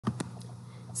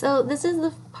So this is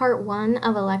the part one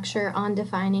of a lecture on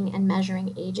defining and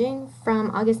measuring aging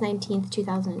from August 19th,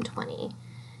 2020.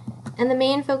 And the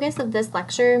main focus of this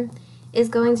lecture is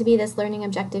going to be this learning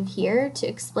objective here to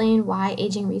explain why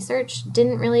aging research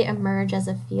didn't really emerge as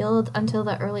a field until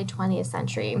the early 20th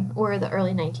century or the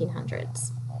early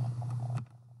 1900s.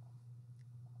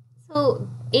 So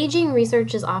aging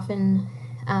research is often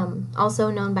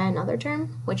also known by another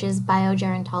term, which is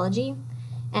biogerontology.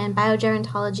 And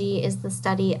biogerontology is the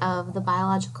study of the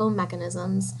biological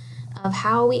mechanisms of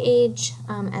how we age,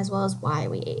 as well as why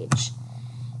we age.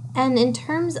 And in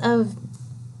terms of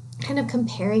kind of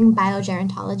comparing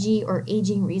biogerontology or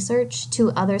aging research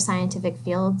to other scientific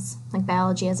fields, like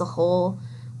biology as a whole,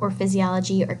 or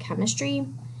physiology or chemistry,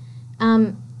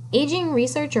 aging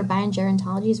research or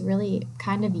biogerontology is really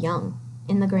kind of young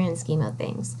in the grand scheme of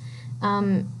things.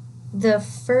 The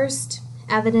first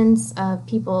evidence of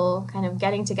people kind of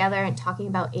getting together and talking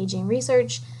about aging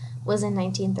research was in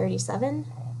 1937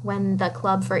 when the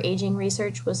Club for Aging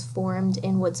Research was formed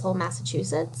in Woods Hole,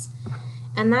 Massachusetts.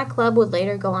 And that club would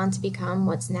later go on to become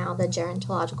what's now the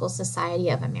Gerontological Society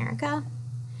of America,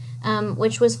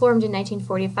 which was formed in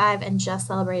 1945 and just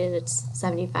celebrated its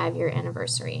 75-year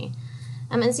anniversary.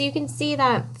 And so you can see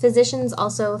that physicians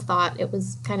also thought it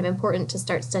was kind of important to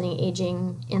start studying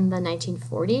aging in the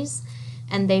 1940s,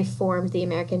 and they formed the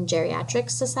American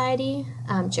Geriatrics Society,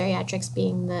 geriatrics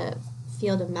being the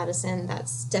field of medicine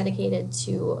that's dedicated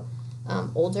to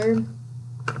older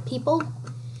people.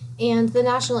 And the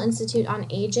National Institute on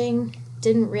Aging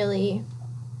didn't really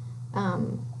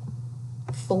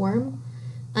form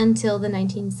until the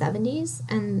 1970s,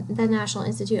 and the National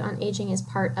Institute on Aging is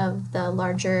part of the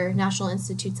larger National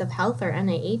Institutes of Health, or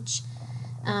NIH,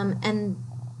 and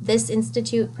this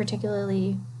institute,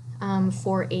 particularly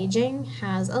for aging,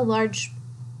 has a large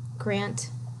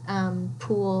grant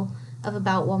pool of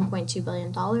about $1.2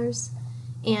 billion,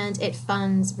 and it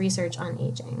funds research on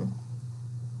aging.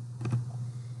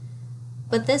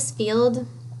 But this field,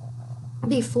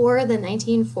 before the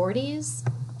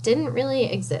 1940s, didn't really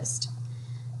exist.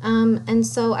 And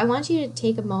so I want you to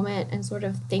take a moment and sort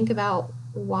of think about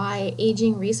why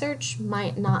aging research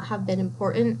might not have been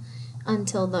important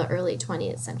until the early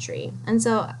 20th century. And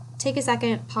so take a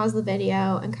second, pause the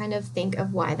video, and kind of think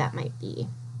of why that might be.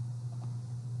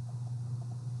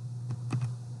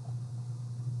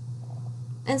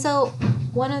 And so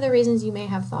one of the reasons you may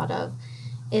have thought of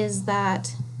is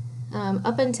that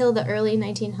up until the early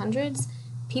 1900s,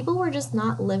 people were just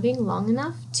not living long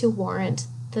enough to warrant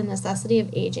the necessity of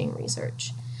aging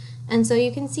research. And so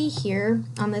you can see here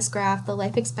on this graph the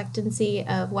life expectancy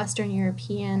of Western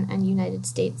European and United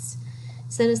States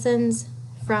citizens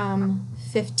from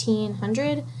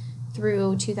 1500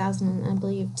 through 2000, I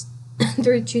believe,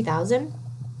 through 2000.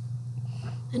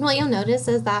 And what you'll notice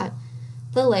is that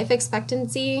the life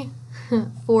expectancy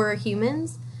for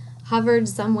humans hovered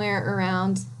somewhere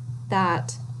around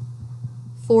that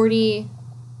 40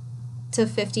 to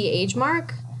 50 age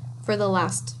mark for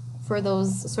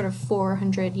those sort of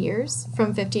 400 years, from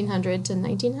 1500 to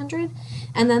 1900.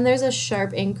 And then there's a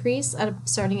sharp increase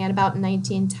starting at about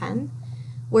 1910,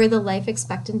 where the life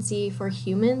expectancy for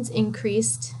humans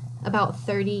increased about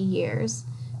 30 years,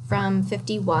 from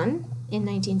 51 in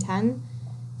 1910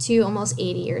 to almost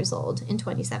 80 years old in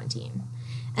 2017.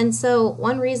 And so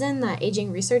one reason that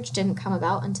aging research didn't come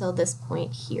about until this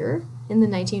point here in the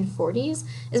 1940s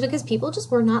is because people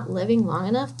just were not living long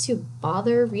enough to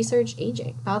bother researching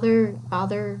aging.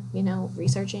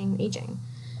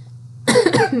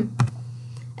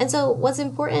 And so what's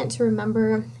important to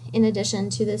remember, in addition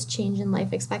to this change in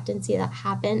life expectancy that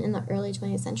happened in the early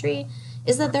 20th century,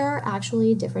 is that there are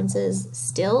actually differences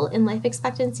still in life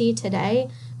expectancy today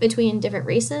between different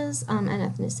races and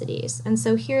ethnicities. And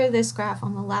so here, this graph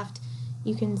on the left,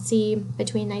 you can see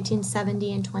between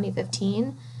 1970 and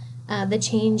 2015, the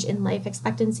change in life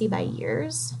expectancy by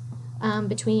years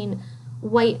between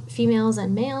white females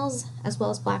and males, as well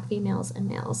as black females and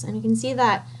males. And you can see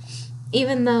that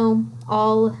even though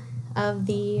all of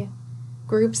the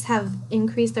groups have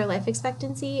increased their life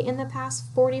expectancy in the past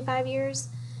 45 years,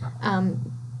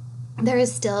 there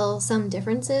is still some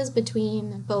differences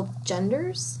between both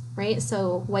genders, right?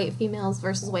 So white females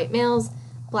versus white males,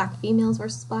 black females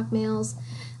versus black males,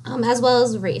 as well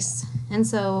as race. And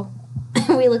so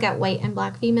we look at white and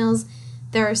black females,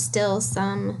 there are still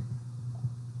some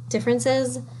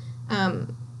differences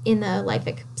in the life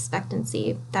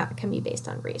expectancy that can be based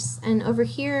on race. And over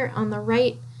here on the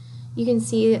right, you can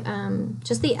see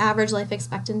just the average life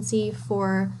expectancy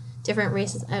for different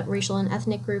races, racial and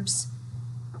ethnic groups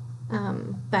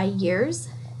by years.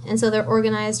 And so they're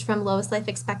organized from lowest life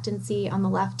expectancy on the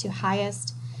left to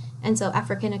highest. And so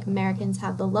African Americans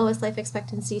have the lowest life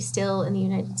expectancy still in the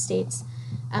United States.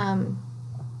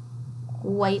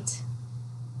 White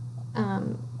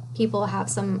people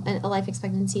have a life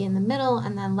expectancy in the middle,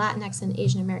 and then Latinx and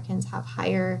Asian Americans have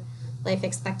higher life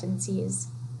expectancies,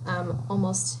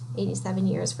 almost 87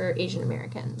 years for Asian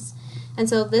Americans. And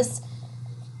so this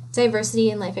diversity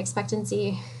in life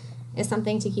expectancy is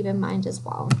something to keep in mind as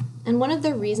well. And one of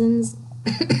the reasons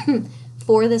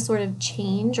for this sort of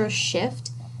change or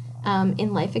shift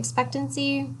in life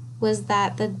expectancy was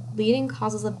that the leading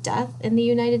causes of death in the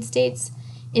United States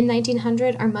in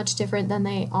 1900 are much different than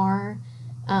they are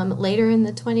later in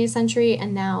the 20th century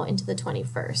and now into the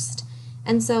 21st.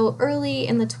 And so early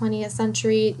in the 20th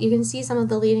century, you can see some of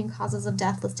the leading causes of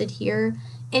death listed here.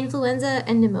 Influenza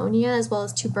and pneumonia, as well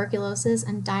as tuberculosis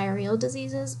and diarrheal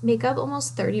diseases, make up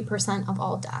almost 30% of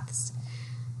all deaths,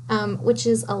 which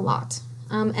is a lot.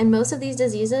 And most of these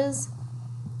diseases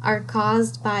are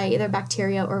caused by either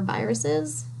bacteria or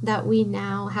viruses that we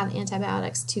now have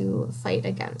antibiotics to fight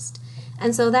against.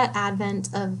 And so that advent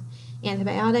of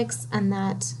antibiotics and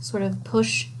that sort of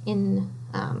push in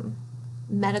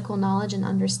medical knowledge and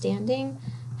understanding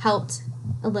helped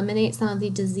eliminate some of the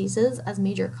diseases as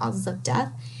major causes of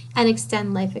death and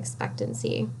extend life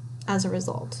expectancy as a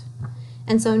result.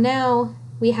 And so now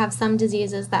we have some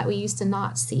diseases that we used to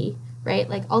not see, right?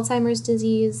 Like Alzheimer's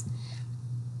disease,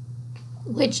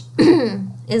 which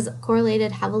is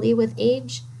correlated heavily with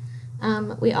age.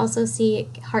 We also see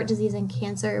heart disease and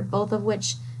cancer, both of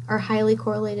which are highly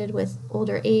correlated with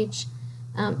older age,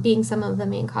 being some of the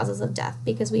main causes of death,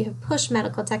 because we have pushed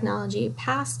medical technology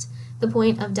past the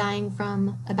point of dying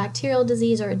from a bacterial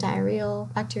disease or a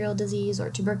diarrheal bacterial disease or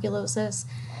tuberculosis,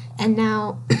 and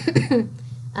now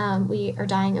we are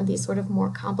dying of these sort of more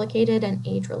complicated and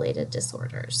age-related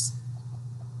disorders.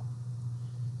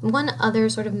 One other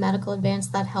sort of medical advance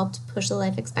that helped push the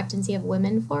life expectancy of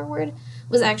women forward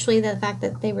was actually the fact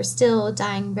that they were still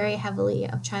dying very heavily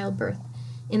of childbirth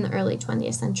in the early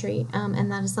 20th century,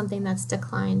 and that is something that's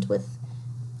declined with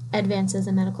advances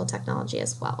in medical technology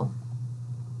as well.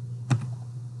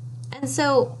 And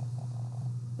so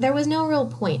there was no real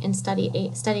point in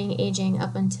studying aging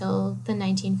up until the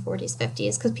 1940s,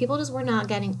 50s, because people just were not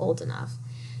getting old enough.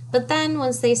 But then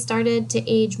once they started to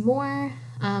age more,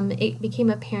 it became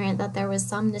apparent that there was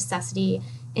some necessity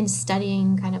in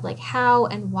studying kind of like how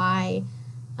and why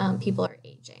people are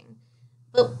aging.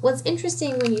 But what's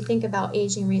interesting when you think about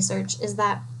aging research is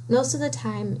that most of the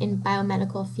time in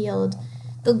biomedical field,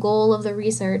 the goal of the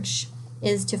research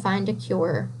is to find a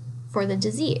cure for the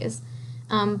disease.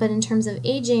 But in terms of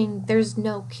aging, there's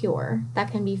no cure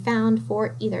that can be found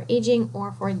for either aging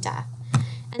or for death.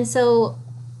 And so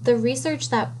the research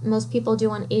that most people do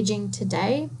on aging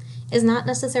today is not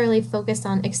necessarily focused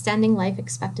on extending life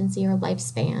expectancy or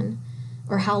lifespan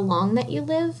or how long that you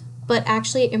live, but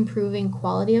actually improving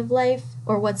quality of life,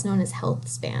 or what's known as health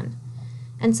span.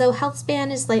 And so health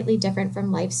span is slightly different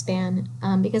from lifespan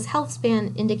because health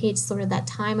span indicates sort of that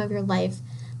time of your life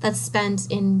that's spent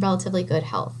in relatively good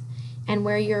health and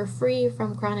where you're free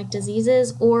from chronic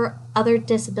diseases or other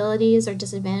disabilities or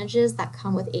disadvantages that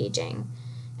come with aging.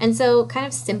 And so kind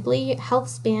of simply, health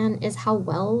span is how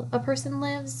well a person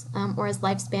lives, whereas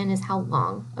lifespan is how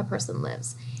long a person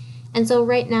lives. And so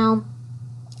right now,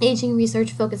 aging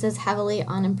research focuses heavily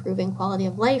on improving quality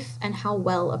of life and how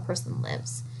well a person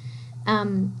lives.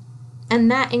 And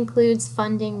that includes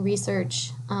funding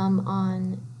research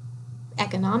on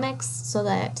economics so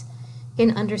that you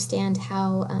can understand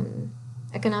how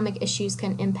economic issues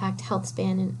can impact health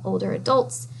span in older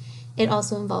adults. It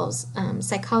also involves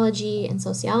psychology and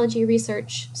sociology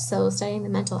research, so studying the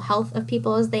mental health of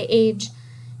people as they age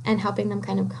and helping them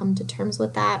kind of come to terms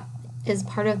with that is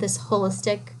part of this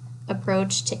holistic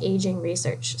approach to aging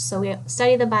research. So we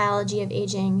study the biology of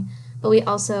aging, but we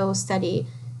also study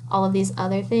all of these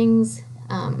other things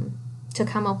to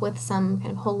come up with some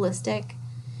kind of holistic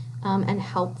and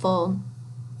helpful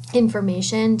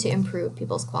information to improve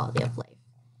people's quality of life.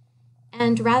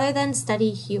 And rather than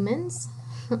study humans,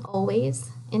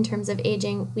 always, in terms of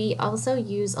aging, we also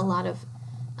use a lot of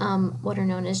what are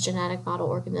known as genetic model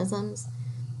organisms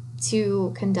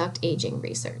to conduct aging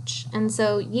research. And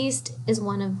so yeast is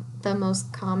one of the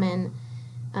most common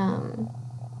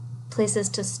places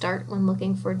to start when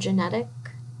looking for genetic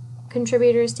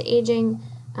contributors to aging.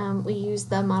 We use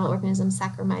the model organism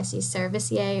Saccharomyces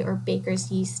cerevisiae, or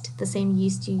baker's yeast, the same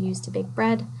yeast you use to bake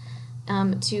bread,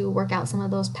 to work out some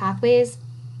of those pathways.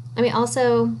 I mean,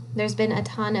 also, there's been a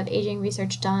ton of aging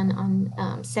research done on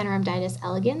Caenorhabditis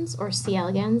elegans, or C.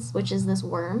 elegans, which is this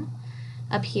worm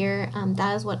up here.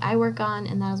 That is what I work on,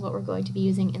 and that is what we're going to be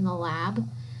using in the lab.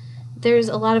 there's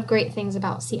a lot of great things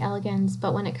about C. elegans,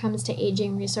 but when it comes to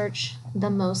aging research, the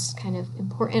most kind of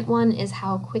important one is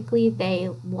how quickly they,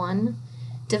 one,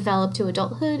 develop to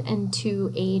adulthood, and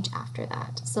two, age after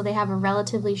that. So they have a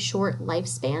relatively short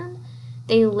lifespan.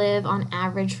 They live on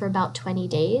average for about 20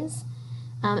 days,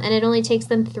 and it only takes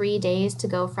them 3 days to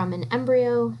go from an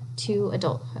embryo to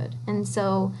adulthood. And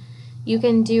so you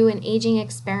can do an aging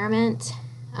experiment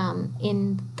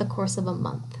in the course of a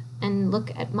month and look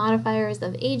at modifiers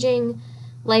of aging,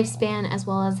 lifespan, as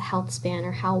well as health span,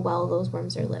 or how well those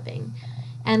worms are living.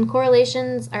 And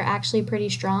correlations are actually pretty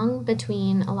strong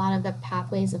between a lot of the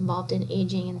pathways involved in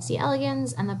aging in C.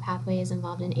 elegans and the pathways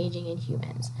involved in aging in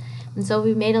humans. And so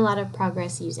we've made a lot of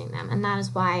progress using them, and that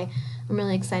is why I'm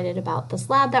really excited about this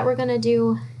lab that we're going to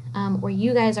do, where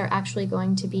you guys are actually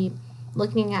going to be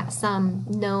looking at some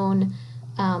known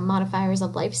modifiers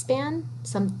of lifespan,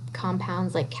 some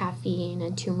compounds like caffeine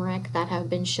and turmeric that have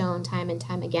been shown time and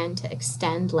time again to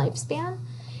extend lifespan.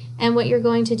 And what you're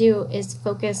going to do is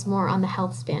focus more on the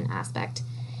health span aspect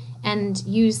and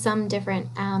use some different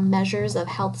measures of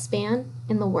health span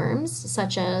in the worms,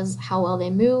 such as how well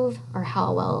they move or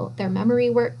how well their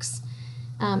memory works,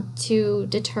 to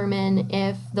determine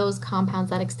if those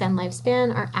compounds that extend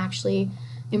lifespan are actually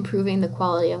improving the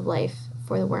quality of life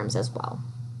for the worms as well.